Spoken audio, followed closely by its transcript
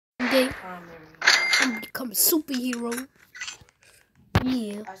Okay, I'm become a superhero.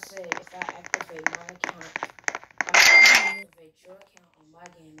 Yeah. I said if I activate my account, I'm gonna activate your account on my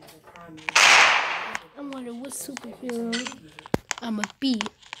game as a primary. I wonder what superhero I'ma be.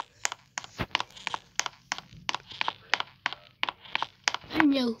 I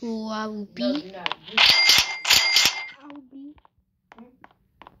know who I will be. No, you're not. I will be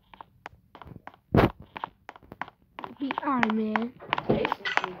Iron Man.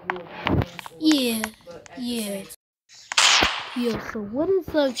 Yeah. Yo, so what is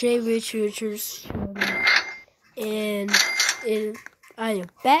up, J Richards? And I am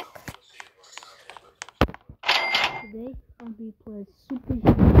back. Today I'll be playing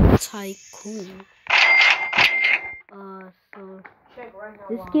Superhero Tycoon. So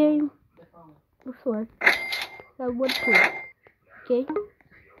this game was fun. I want to play. Okay?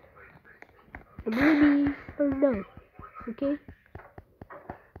 Maybe or no. Okay?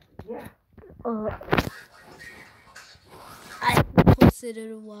 Yeah. I haven't posted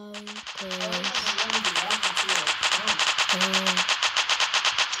in a while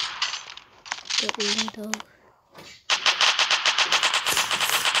the window.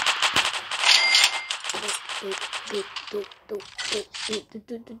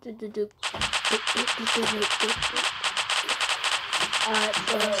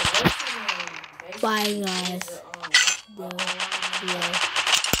 Bye guys.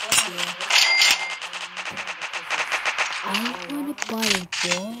 I want to buy a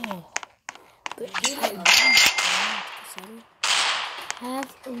wall, but I don't have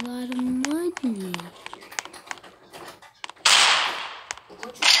a lot of money.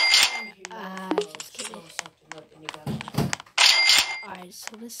 Just kidding. Alright,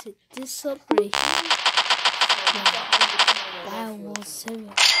 so let's set this up right here. Buy a wall, $50.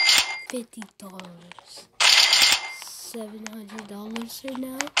 $700 right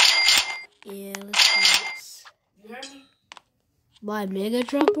now. Yeah, let's do this. You heard me? Buy Mega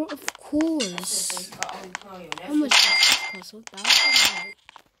Dropper, of course. How much does this cost? $1,000.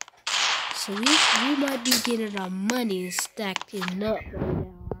 So we might be getting our money stacking up right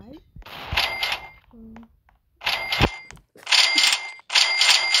now, right?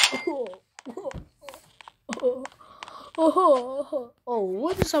 Oh,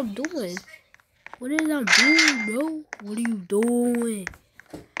 what is I'm doing? What is I'm doing, bro? What are you doing?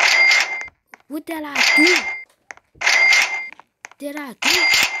 What did I do? I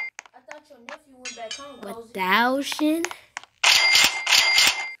thought your nephew went back home. 1,000?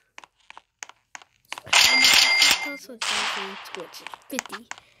 Also 1,250.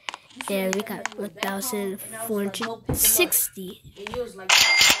 And we got 1,460.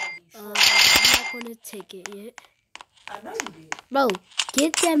 I'm not gonna take it yet. I know you did. Bro,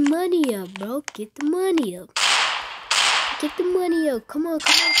 get that money up, bro. Get the money up. Get the money up. Come on.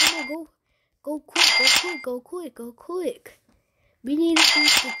 Go quick. We need to be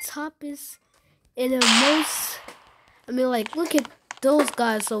the toppest and the most. I mean, like, look at those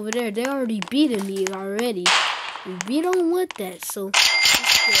guys over there. They already beating me already. We don't want that. So,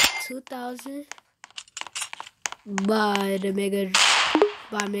 let's get 2,000 by Mega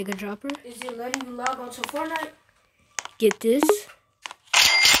Dropper. Is it letting you log on to Fortnite? Get this. Is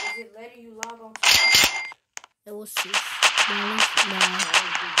it letting you log on to Fortnite? And what's this? Nah.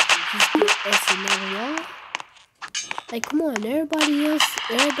 Just get us another wall. Like, come on, everybody else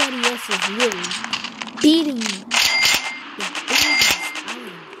is really beating me.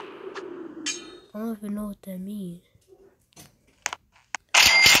 I don't even know what that means. I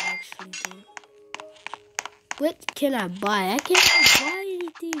actually do. What can I buy? I can't even buy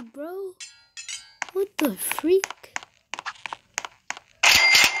anything, bro. What the freak?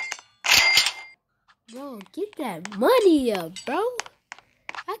 Bro, get that money up, bro.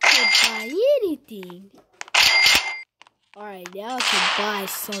 I can't buy anything. Alright, now I can buy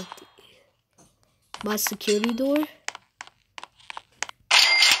something. My security door.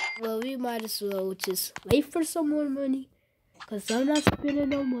 Well, we might as well just wait for some more money. Because I'm not spending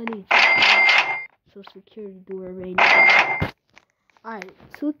no money. So security door right now. Alright,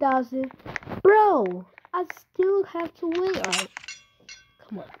 2,000. Bro, I still have to wait. Alright.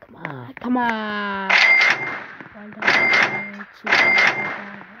 Come on. 1,000,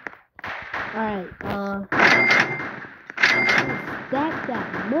 2,000. Alright, stack that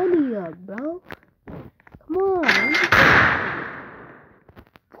money up, bro. Come on.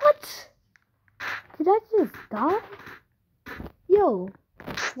 What? Did I just die? Yo,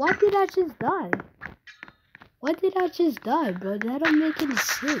 why did I just die? Why did I just die, bro? That don't make any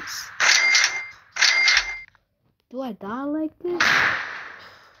sense. Do I die like this?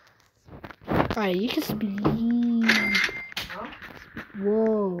 Alright, you can speed.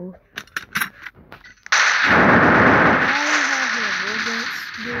 Whoa.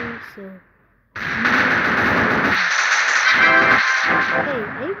 Hey,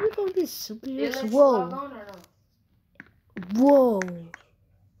 ain't we gonna get superheroes? Whoa. Whoa.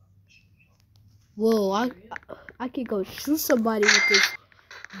 Whoa, I can go shoot somebody with this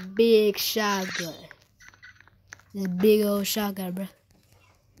big shotgun. This big old shotgun, bro.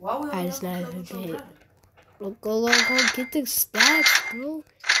 Alright, it's not even big. Go, get the stacks, bro.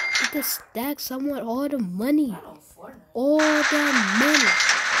 Get the stacks. I want all the money. All the money.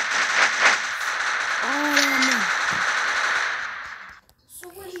 All the money. So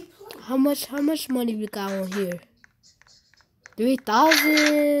what he play? How much money we got on here? 3,000,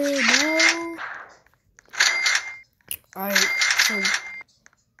 bro. Alright, so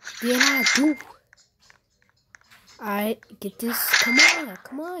then I do. Alright, get this. Come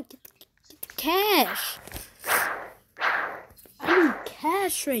on, get the cash. I need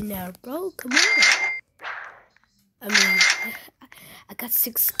cash right now, bro. Come on. I mean, I got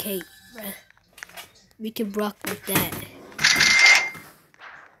 6K, bro. We can rock with that.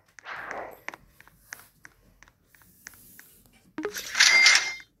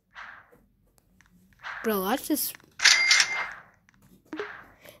 Bro,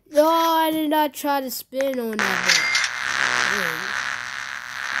 No, I did not try to spin on that bit.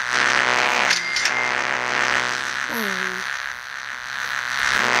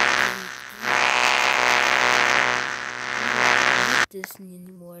 This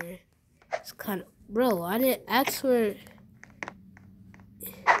anymore. It's kind of, bro. I didn't ask for.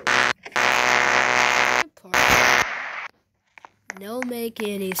 No make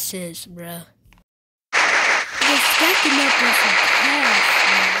any sense, bro. They're stacking up with some cash,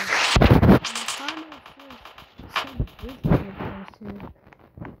 man.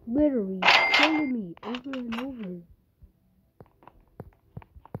 Literally killing me over and over.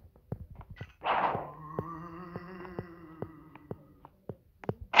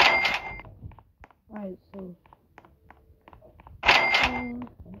 Alright, so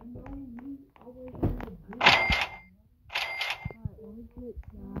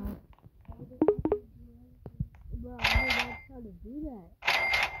bro, I did not try to do that.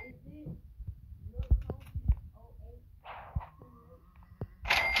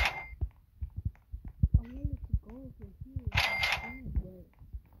 I wanted to go over here, but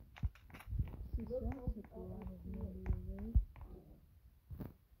that took a lot of money away.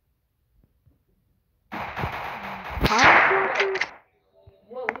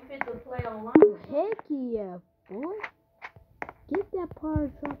 What, we fit to play online? Heck yeah, boy. Get that power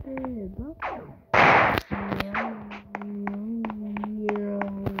dropper in, bro.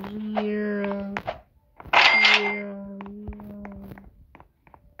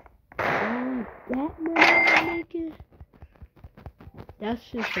 That money I'm making, that's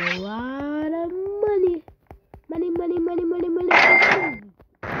just a lot of money. Money.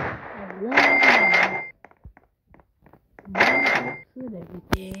 I love money. Good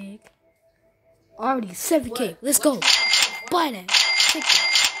everything. Already 7K. Let's go. Buy that. Take that.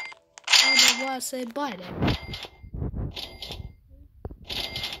 I don't know why I said buy that.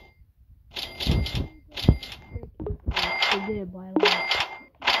 I did buy a lot.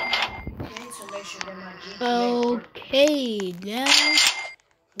 Okay, now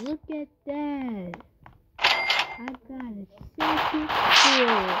look at that. I got a second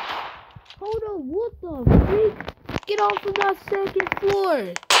floor. Hold on, what the freak? Get off of my second floor.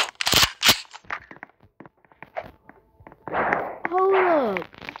 Hold up.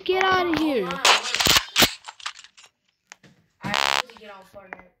 Get out of here.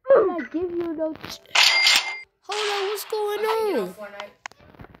 I'm not giving you no... Hold on, what's going on?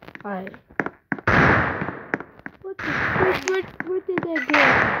 Alright. What the frick? Where did that go?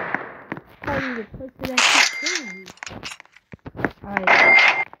 Probably the person that keep killing me. Alright.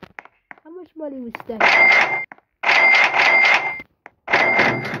 How much money was that?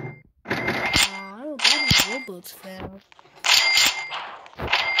 I don't got any Roblox fam.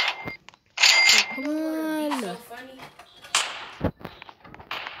 So come on. So funny.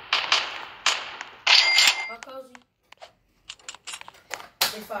 How cozy?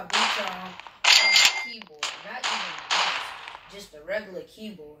 If I beat y'all on a keyboard, not even mouse, just a regular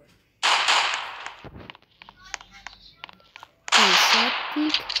keyboard. Hey, shot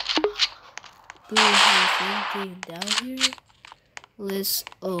peek. Do we have anything down here? Let's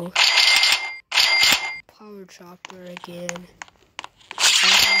power chopper again.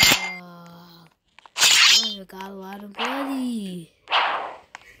 I got a lot of money.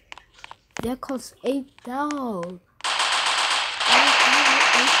 That costs 8,000.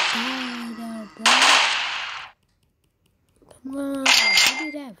 Come on.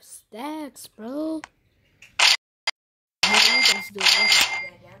 stacks, bro. How you guys doing?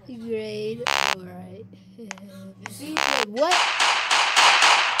 Grade. Alright. You see? Wait, what?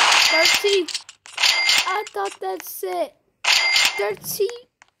 13? I thought that said 13.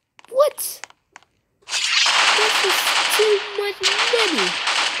 What? This is too much money.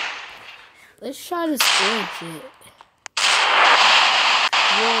 Let's try this shit.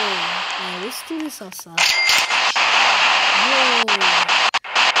 Whoa. Man, let's do this outside. Whoa.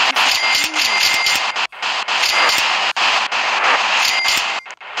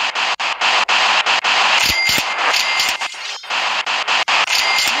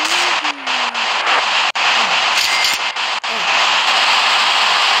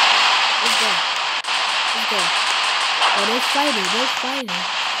 Oh, they're fighting.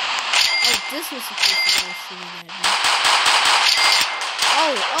 Oh, this was supposed to be shooting at me.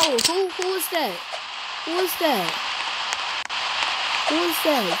 Who was that? Who was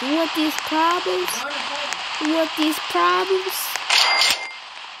that? You want these problems? You want these problems?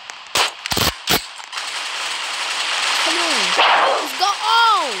 Come on, let's go.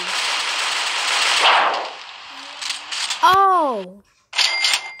 Oh!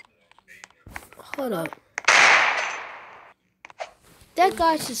 Hold up. That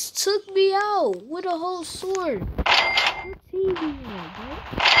guy just took me out with a whole sword. What team you on, bro?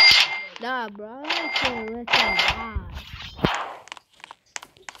 Nah, bro, I ain't gonna let that ride.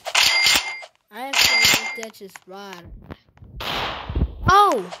 I ain't gonna let that just ride.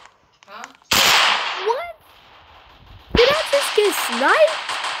 Oh! Huh? What? Did I just get sniped?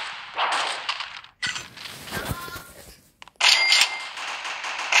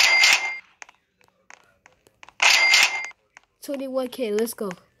 21K, let's go.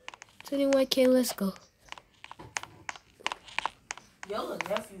 21K, let's go. Yo, the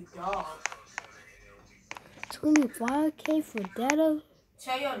nephew dog. 25K for data?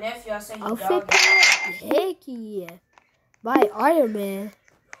 Tell your nephew I say you Outfit dog. pack? Heck yeah. Buy Iron Man.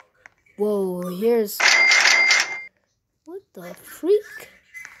 Whoa, here's... What the freak?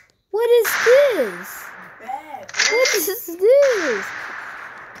 What is this? Bad, What is this?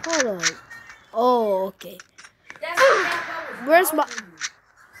 Hold on. Oh, okay. Where's my...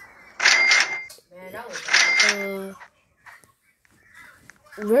 Man, that was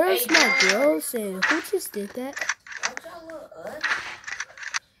Where's my girls and who just did that? Watch out, little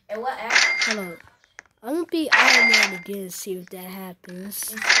And what happened? Hold on. I'm gonna be Iron Man again and see if that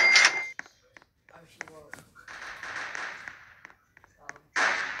happens. Oh, she won't.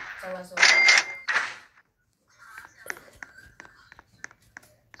 Tell us what.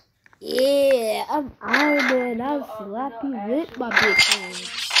 Yeah, I'm Iron Man. I'm slappy with my big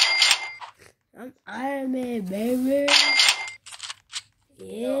hands. I'm Iron Man, baby.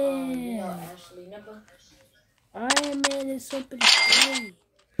 Yeah. Ashley, number. Iron Man is something to say.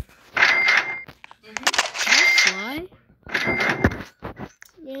 Can I fly?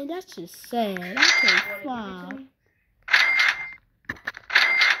 Man, that's just sad. I can't fly.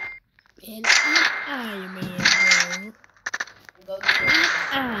 Man, I'm Iron Man, bro.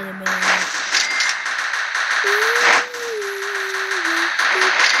 I'm Iron Man.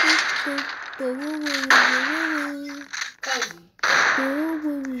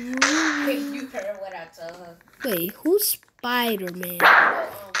 You heard what I told her. Wait, who's Spider-Man?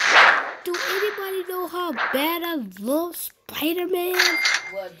 Do anybody know how bad I love Spider-Man?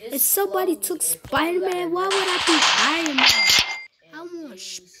 Well, if somebody took Spider-Man, why would I be Iron Man? I want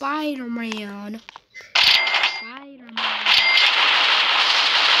Spider-Man.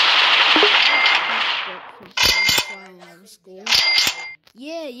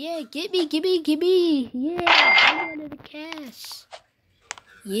 Yeah, give me. Yeah, I wanted the cash.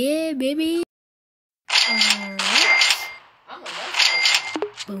 Yeah, baby. Alright. I'm a wrestler.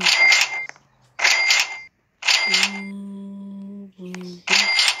 Boom.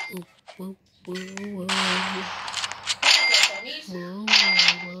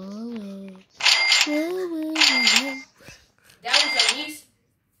 That was your niece?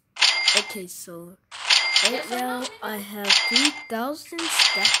 Okay, so right now I have 3,000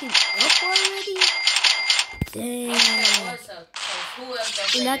 stacking up already. Damn.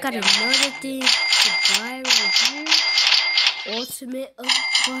 And I got another thing to buy right here. Ultimate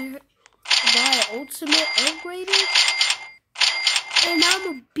upgrader. And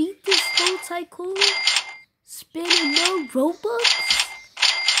I'ma beat this whole tycoon spending no Robux.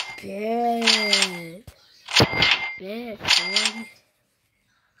 Bad, boy.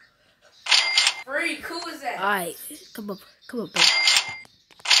 Freak, who is that? Alright, come on, baby. Come on. Who is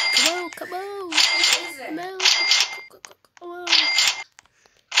that? Come on.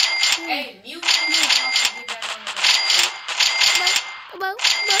 Hey, mute me. I'm about to get back on the Come Come on,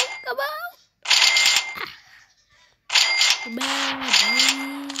 come on, come on. Come on,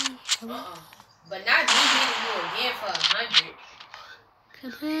 baby. Come on. But not me hitting you again for 100.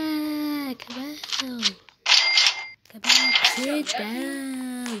 Come on, come on. Come on, sit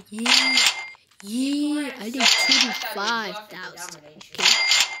down. Yeah. I need 25,000. Okay,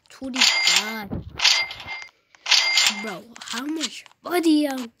 25. Bro, how much money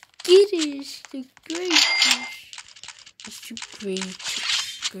I'm getting is the greatest. It's the greatest.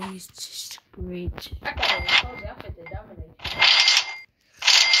 Greatest. I thought it was close up at the domination.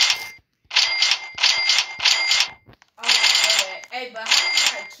 Hey, but how can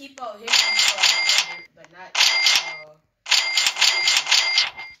I keep on hitting for 100 but not 50?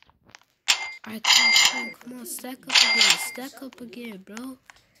 Alright, come on, stack up again, bro.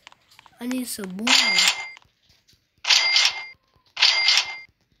 I need some more.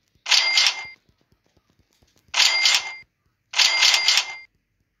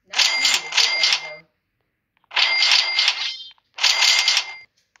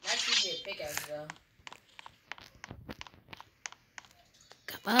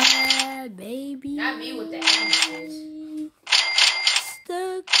 Come on, baby. Not me with the amethyst.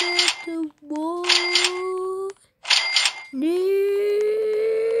 Stuck at the wall.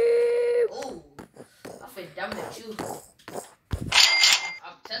 Ooh, I'm finna dumb at you.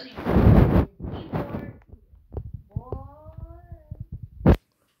 I'm telling you. Keyboard, boy.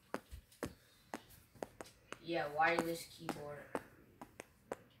 Yeah, wireless keyboard.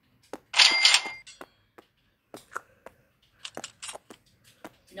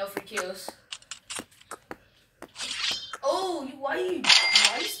 No free kills. Oh, why you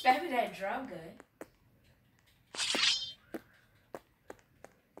spamming that drum gun?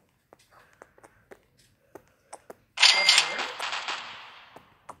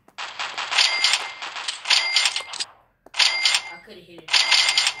 I could have hit it.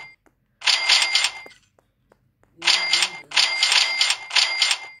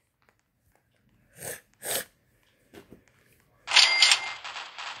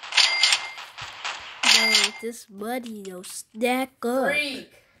 This money don't stack up. Freak!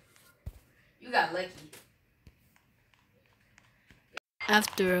 You got lucky.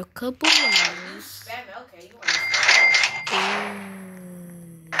 After a couple hours. Spam it, okay, you want to spam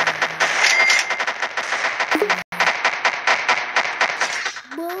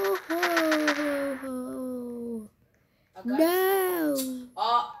No.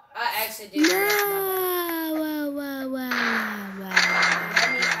 Oh, I accidentally. I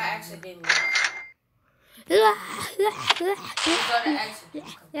accidentally.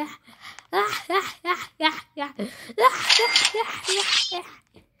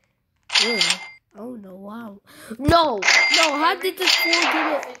 Oh no! Wow! No! How did this fool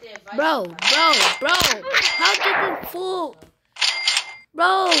get it? Bro! How did this fool?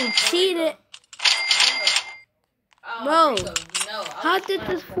 Bro, cheated! Bro, how did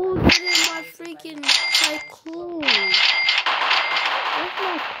this fool get in my freaking tycoon? That's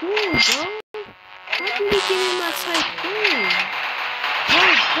not cool, bro. How did he get in my tycoon?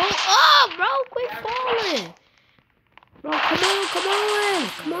 Bro, quit falling. Bro,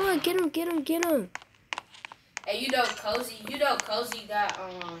 come on, get him. Hey, you know Cozy got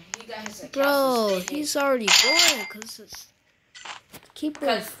he got his account Bro, suspended. he's already going cause it's keep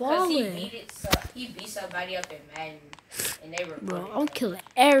on falling. He beat somebody up in Madden and they were. Bro, I'm killing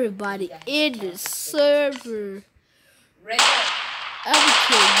everybody in the server. Right up. I will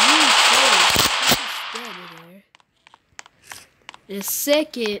kill you first. There. The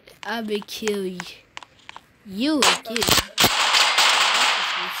second, I will kill you again.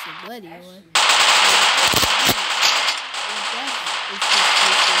 Somebody on.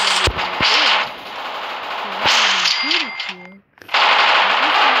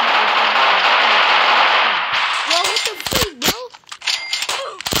 Bro, what the freak, bro?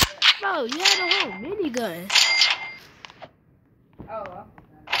 Bro, you had a whole minigun. Oh.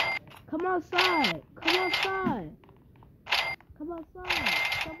 Come outside.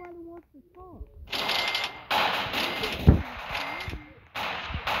 Somebody wants to talk.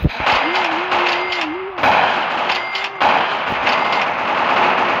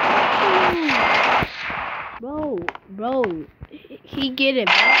 Bro, he get it,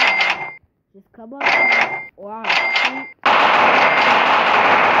 bro. Just come up. Wow.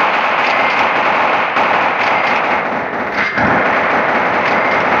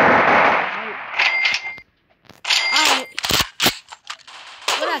 Alright.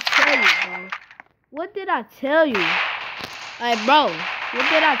 What did I tell you? Like, bro, what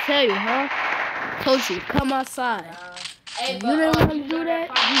did I tell you, huh? Told you, come outside. Hey, you didn't want to do that?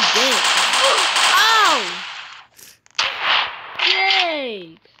 You did. Oh! Yeah!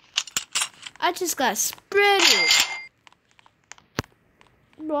 Dang! I just got spreaded.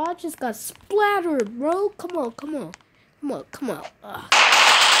 Bro, I just got splattered, bro. Come on, come on. Come on, come on.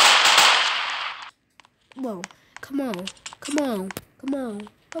 Whoa, come on. Come on. Come on.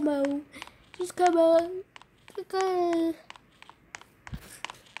 Come on. Just come on. Come on.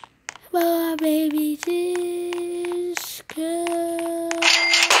 Come on, baby. Just come on.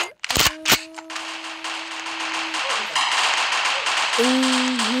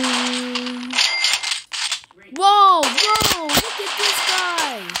 Whoa, whoa, look at this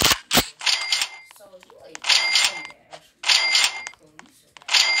guy.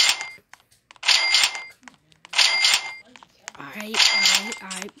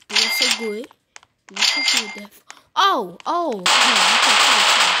 Alright. Doing so good. Oh.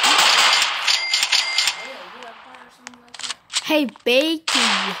 Hey,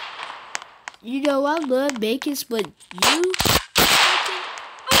 bacon. You know I love bacon, but you?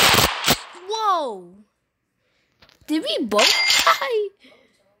 Whoa. Did we both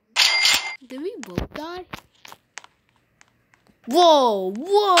die? Whoa.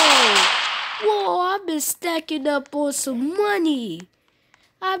 I've been stacking up on some money.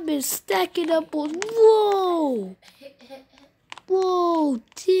 Whoa,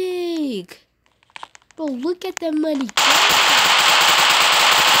 dig. Bro, look at that money.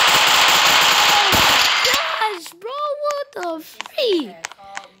 Oh my gosh, bro, what the freak?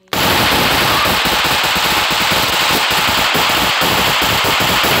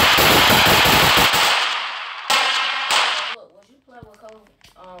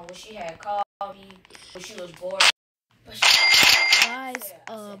 When she had called me when she was bored. Guys,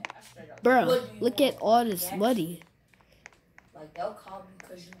 bro, look at all this money. Like, they'll call me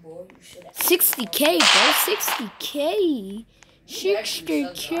because you bored. You should have. 60K, bro. 60K.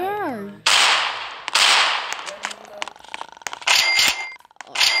 60K.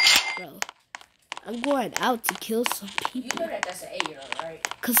 Oh, bro. I'm going out to kill some people. You know that's an 8-year-old, right?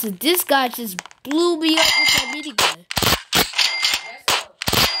 Because this guy just blew me up with that minigun.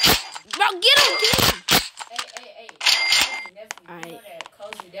 Bro, get him. Hey. Alright.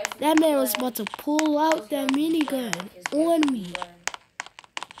 That man was about to pull out that minigun on me.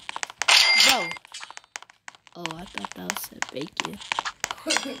 Bro. Oh, I thought that was a bacon.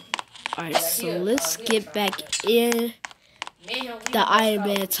 Alright, so let's get back in the Iron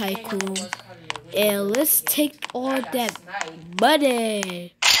Man Tycoon. And let's take all that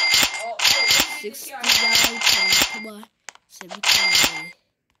money. 69K. Come on. 70K.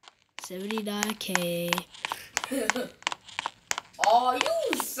 79K. Oh,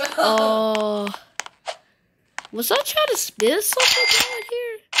 you suck. Was I trying to spin something down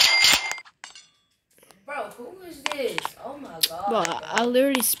here? Bro, who is this? Oh my god. Bro, I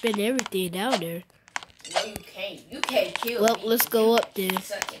literally spin everything down there. No, you can't. You can't kill Well, me. let's go up there.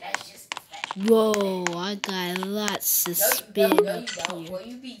 That's just a fact. Whoa, I got lots to spin no, up you don't. here. Boy,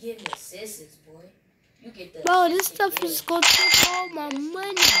 you be getting assists, boy. You get the Bro, this stuff is gonna take all my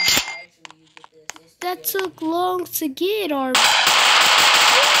money. That took long to get, or these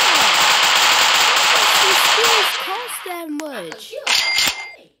skills cost that much.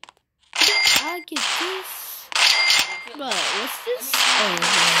 I get this. Bro, what's this? Oh,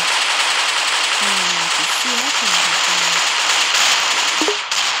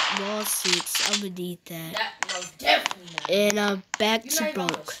 no. Lawsuits, I'm gonna need that. No, definitely not. And I'm back to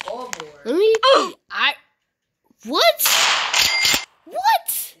broke. Let me. What?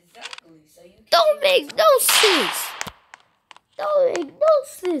 Exactly. So you Don't make no sense.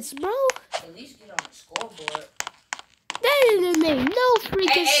 Bro. At least get on the scoreboard. That didn't make no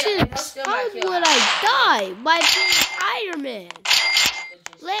freaking sense. How would I die by being Iron Man?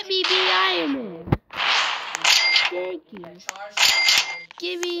 Let me be Iron Man. Thank you.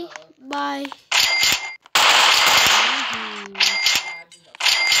 Give me my.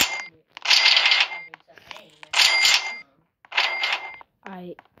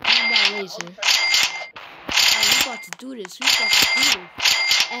 Alright, give me my laser. Alright, we about to do this.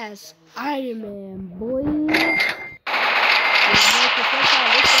 As Iron Man, boy.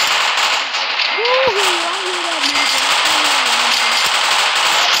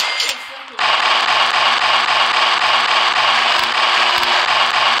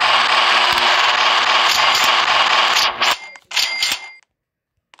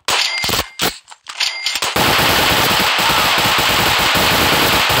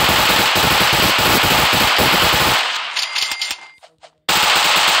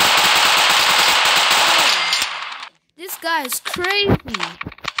 This guy is crazy.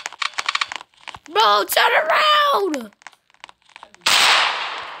 Bro, turn around.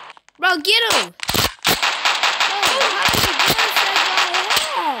 Bro, get him. Bro, how did you get that guy?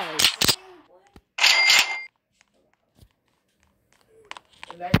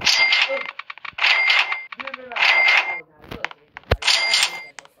 back. Oh.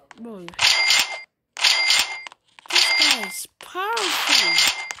 Bro, this guy is powerful.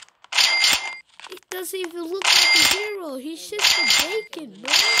 He doesn't even look like a hero. He's just a bacon,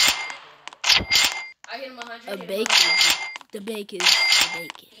 bro. I hit him 100. A bacon. The bacon. The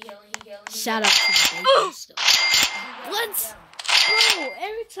bacon. Shout out to the bacon stuff. What? Bro,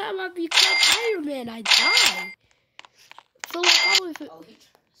 every time I become Iron Man, I die. So like I would...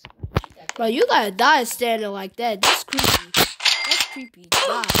 Bro, you gotta die standing like that. That's creepy. That's creepy.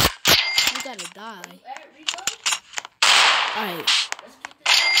 Die. You gotta die. Alright.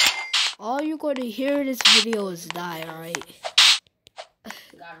 All you're gonna hear in this video is die, alright?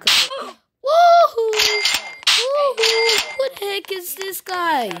 Woohoo! Woohoo! What the heck is this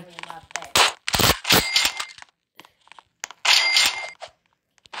guy?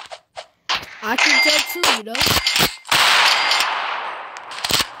 I can jump too, you know?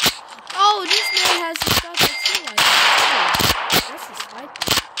 Oh, this man has a shotgun too, like that. That's a sniper.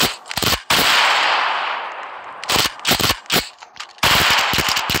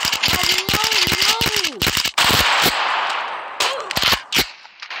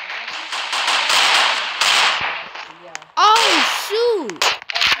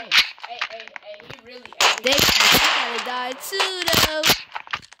 Too though.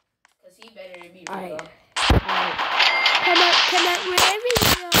 Cause he better than me, Rico. Alright. Come out wherever you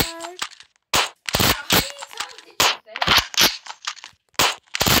are. How many times did you say that?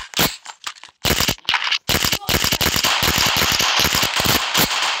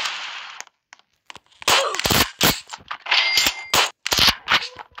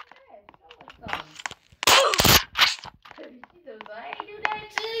 I ain't do that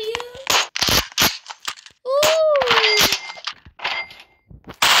to you.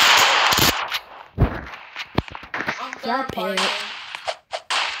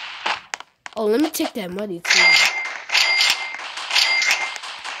 Oh, let me take that money too.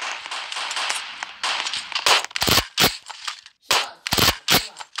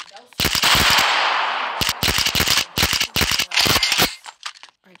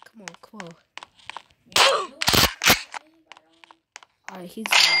 Alright, come on. Alright, he's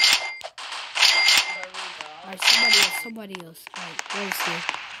out. Alright, somebody else. Alright,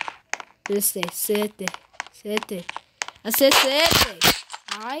 where's this? Siete. I said siete.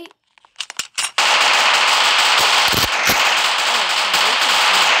 Alright.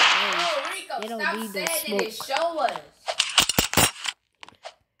 They don't need no smoke. Show us.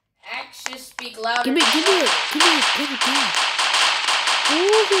 Actions speak louder. Give me it. Ooh,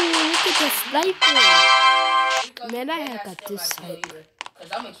 look at the sniper. Man, I got this sniper. Cause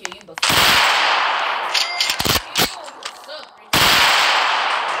I'm gonna kill you before.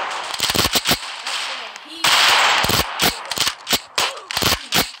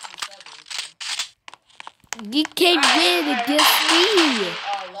 You can't win against me.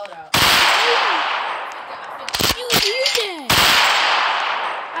 You hear that?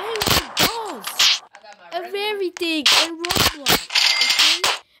 I am the boss of everything in Roblox. Okay?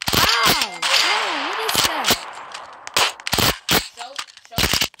 Ow! Oh, what is that?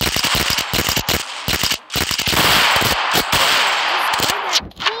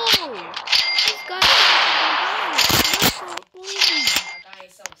 This guy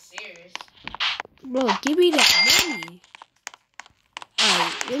is so serious. Bro, give me that money.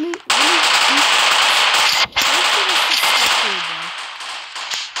 Alright, let me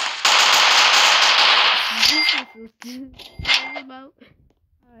about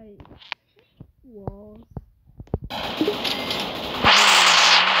walls.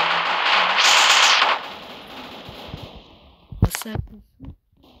 What's that?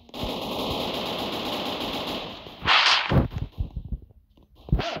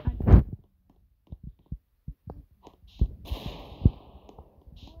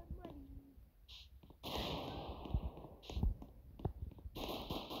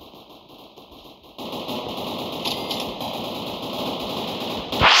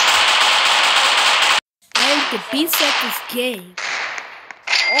 The beats at this game.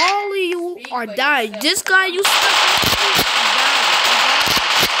 All of you are dying. This guy you stuck with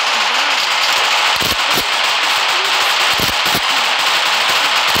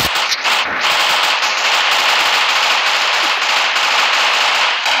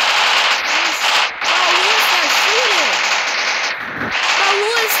who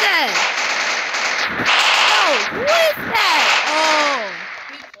is that? Who is that? Oh.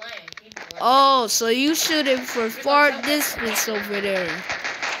 Oh, so you shooting for far distance over there.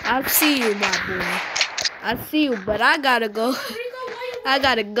 I see you, my boy. I see you, but I gotta go. I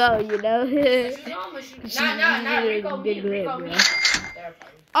gotta go, you know. Nah, Rico, me. third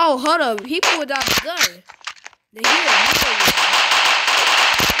party. Oh, hold up. He pulled out the gun. Then he come on, kill him.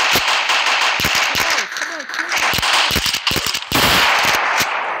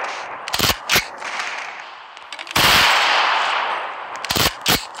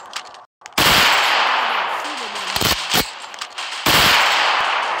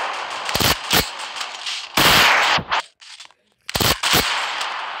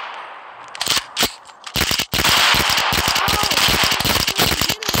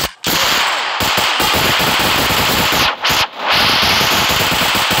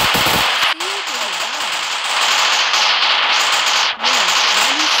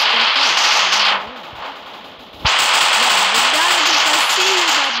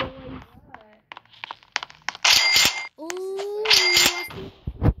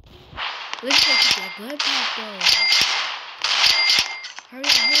 Let's go get that gun back though. Hurry,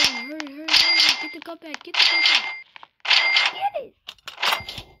 hurry. Get the gun back, Get it!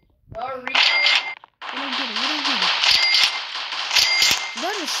 Oh, Rico. What I get it?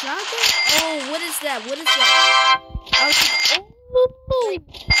 What a shotgun? Oh, what is that? I was thinking,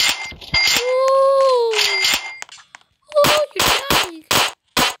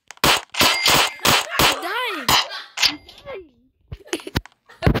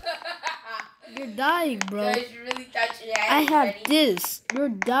 You're dying, bro. Guys, you really thought you had I have ready? this. You're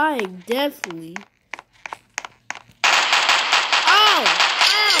dying, definitely.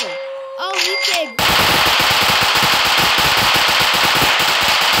 Oh, he came back.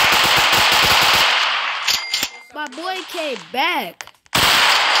 My boy came back. He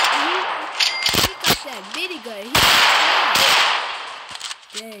got that minigun.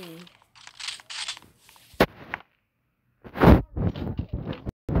 Dang.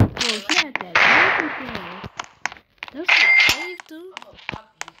 He had that minigun. That's what saved him. I'm a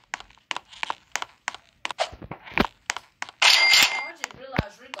puppy. I just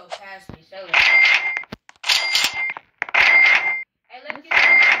realized Rico passed me, so hey, let's get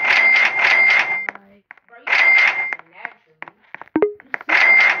bro, you naturally.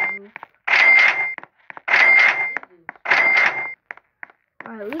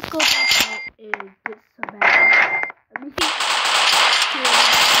 Alright, let's go back out and get some back. Let me see.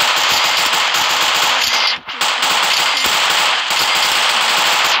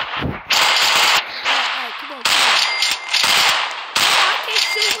 Alright, come on. Oh, I can't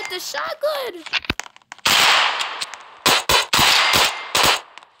shoot with the shotgun.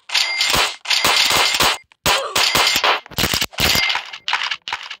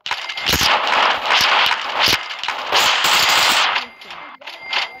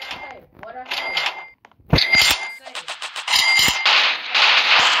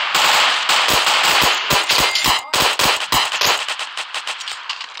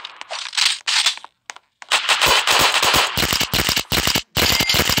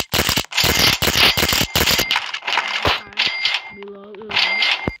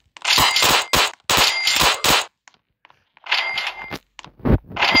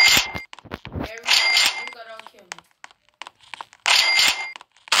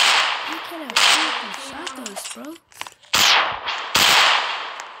 Bro.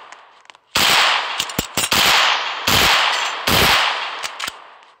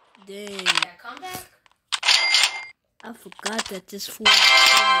 Dang. That comeback? I forgot that this fool was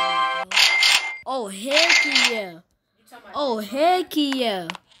me, bro. Oh, heck yeah. Oh, heck yeah.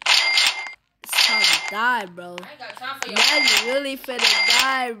 It's time to die, bro. I ain't got time for now you really finna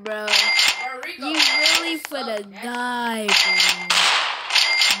die, bro. You really finna die, bro.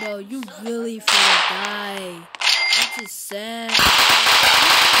 Bro, you really finna die. I'm just sad.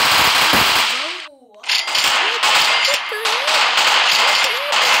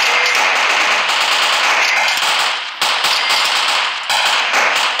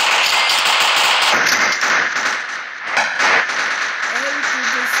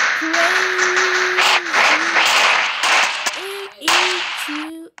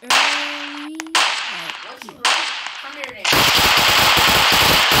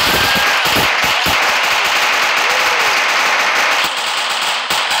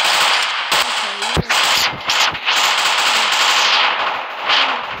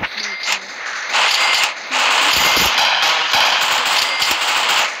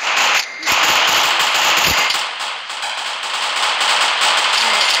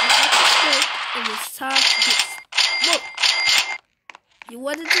 You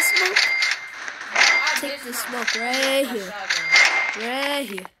wanted the smoke? Take the smoke right here. Right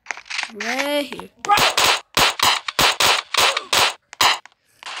here. Right here.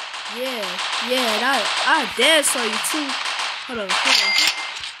 Yeah, and I dance on you too. Hold on.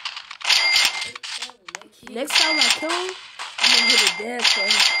 Next time I kill him, gonna hit it there for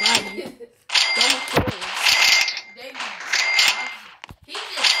his body. Don't care. He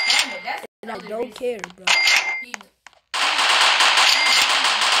just spamming. That's and I don't care, bro. He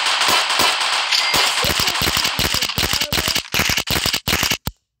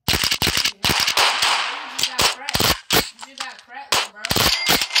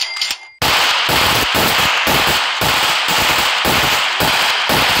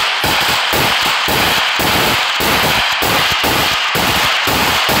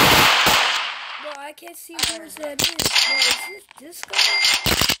I can't see who that is. Bro, is this guy?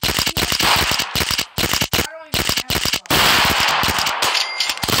 I don't even have a phone.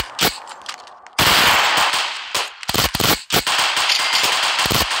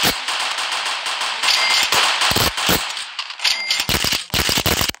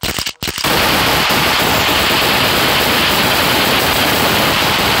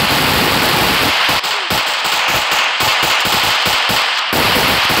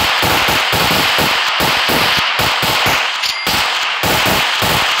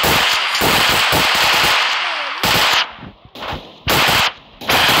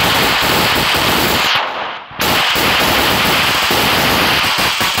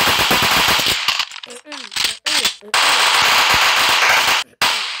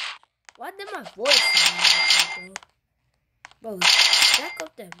 Why did my voice sound like that, bro? Bro, stack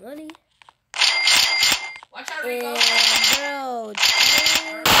up that money. Watch out, Rico.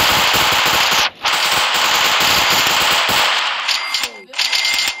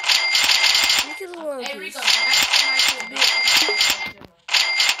 Bro, hey, Rico, don't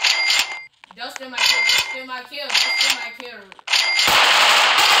steal my kill. Don't steal my kill. Don't steal my kill.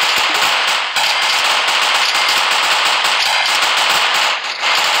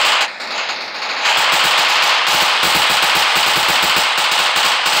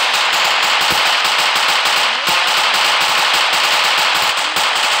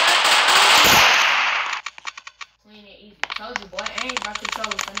 Clean it easy. Told you, boy. I ain't about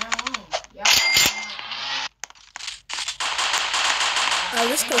control from now on. Y'all. Alright,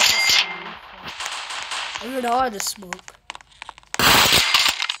 let's go. I'm gonna order smoke.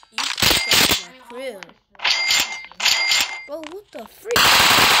 You put that in my crib. Bro, what the freak?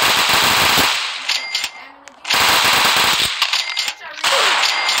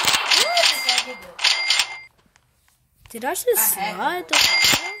 Did I just slide the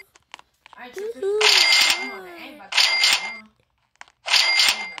ground? I ain't tripping. Come on, I ain't about to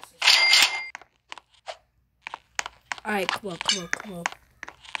Alright, come on.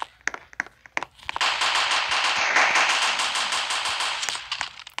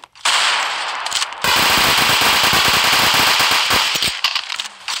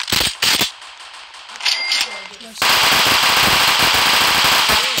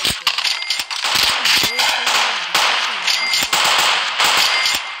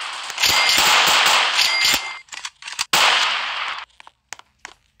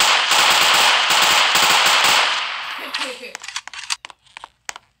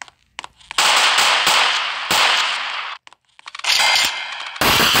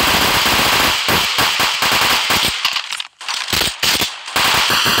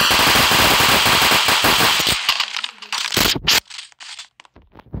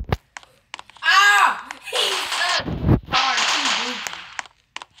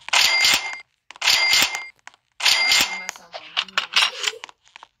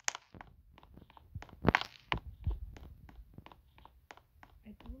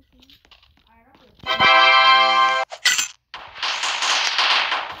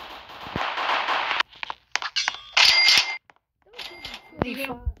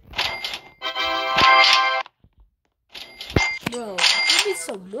 Bro, give me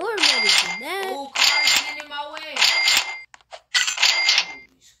some more money than that. Oh, car's getting in my way.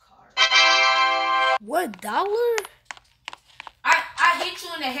 $1? I hit you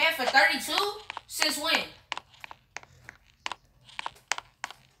in the head for 32? Since when?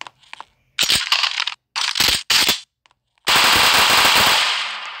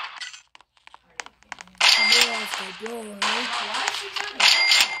 Why is she trying to?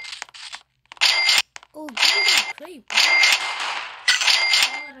 Oh, give me that crate, bro.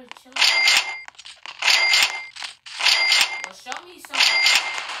 Tell her to chill out. Well, show me something.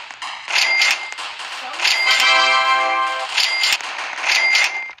 Show me something.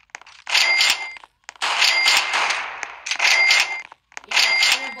 Yeah,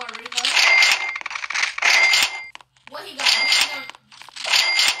 show that boy Rico. What he got? What he got?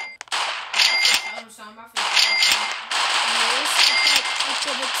 I have to show him something. I feel like Let's get back up to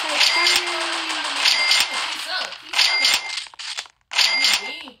the tycoon.